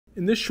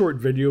In this short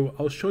video,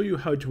 I'll show you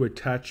how to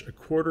attach a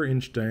 1/4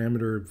 inch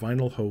diameter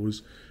vinyl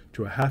hose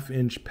to a 1/2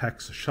 inch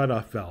PEX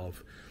shutoff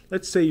valve.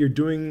 Let's say you're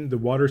doing the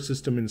water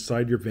system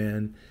inside your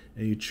van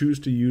and you choose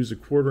to use a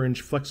 1/4 inch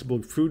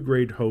flexible food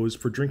grade hose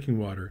for drinking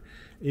water,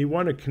 and you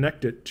want to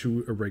connect it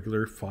to a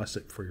regular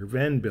faucet for your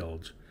van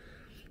build.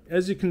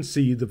 As you can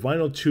see, the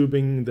vinyl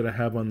tubing that I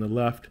have on the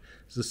left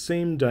is the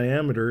same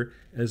diameter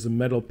as the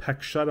metal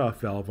PEX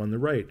shutoff valve on the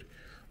right.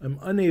 I'm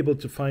unable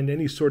to find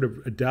any sort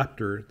of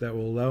adapter that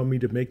will allow me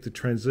to make the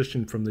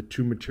transition from the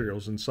two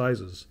materials and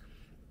sizes.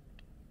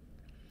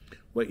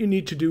 What you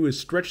need to do is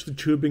stretch the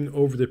tubing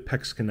over the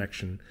PEX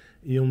connection.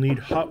 You'll need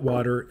hot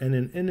water and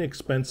an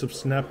inexpensive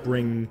snap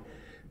ring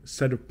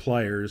set of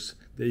pliers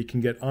that you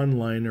can get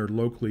online or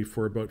locally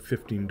for about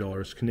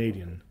 $15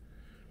 Canadian.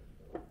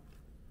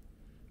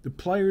 The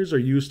pliers are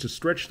used to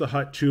stretch the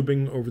hot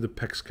tubing over the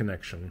PEX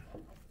connection.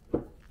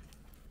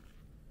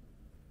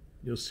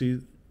 You'll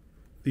see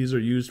these are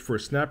used for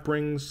snap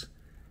rings,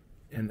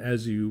 and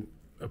as you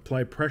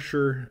apply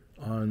pressure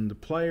on the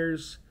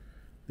pliers,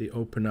 they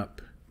open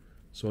up.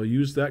 So I'll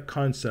use that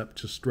concept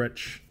to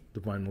stretch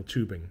the vinyl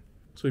tubing.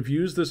 So if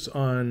you use this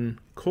on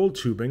cold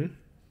tubing,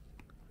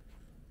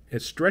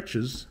 it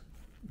stretches,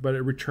 but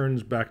it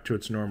returns back to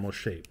its normal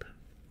shape,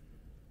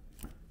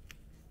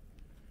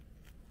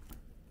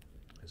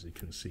 as you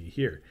can see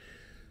here.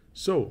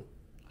 So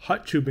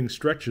hot tubing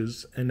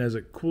stretches, and as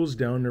it cools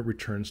down, it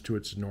returns to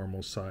its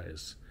normal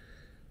size.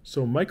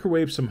 So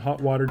microwave some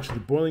hot water to the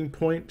boiling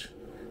point,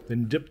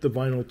 then dip the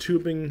vinyl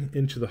tubing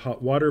into the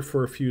hot water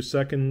for a few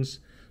seconds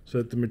so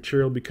that the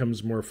material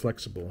becomes more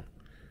flexible.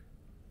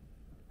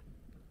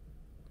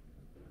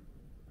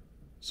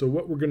 So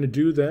what we're going to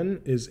do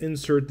then is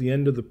insert the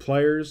end of the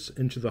pliers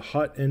into the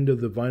hot end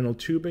of the vinyl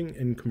tubing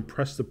and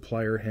compress the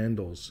plier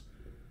handles.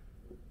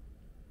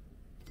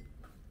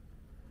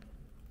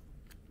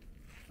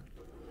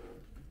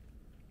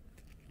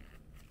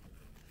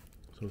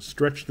 So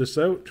stretch this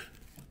out.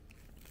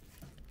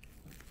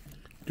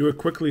 Do it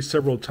quickly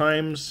several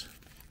times,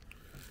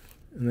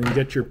 and then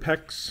get your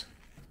PEX,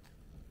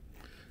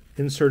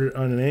 insert it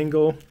on an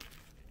angle,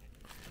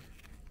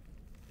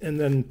 and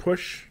then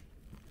push.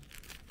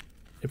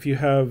 If you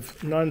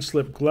have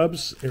non-slip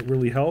gloves, it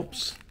really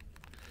helps.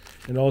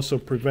 It also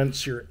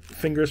prevents your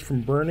fingers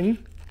from burning.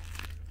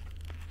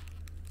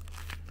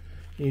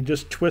 And you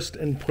just twist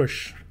and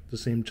push at the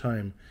same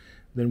time,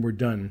 then we're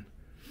done.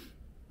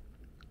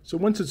 So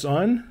once it's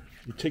on,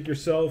 you take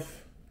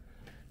yourself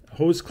a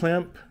hose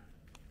clamp,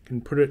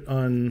 and put it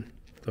on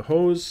the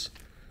hose,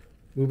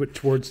 move it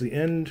towards the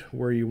end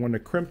where you want to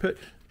crimp it,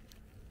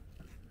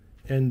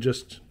 and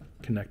just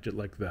connect it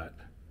like that.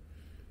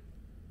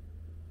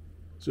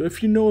 So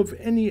if you know of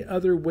any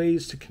other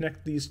ways to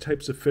connect these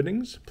types of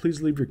fittings,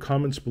 please leave your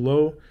comments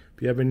below.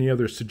 If you have any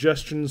other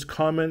suggestions,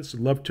 comments, I'd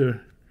love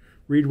to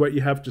read what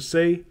you have to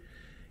say.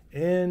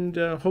 And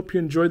hope you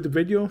enjoyed the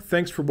video.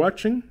 Thanks for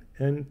watching,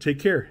 and take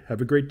care.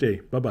 Have a great day.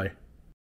 Bye-bye.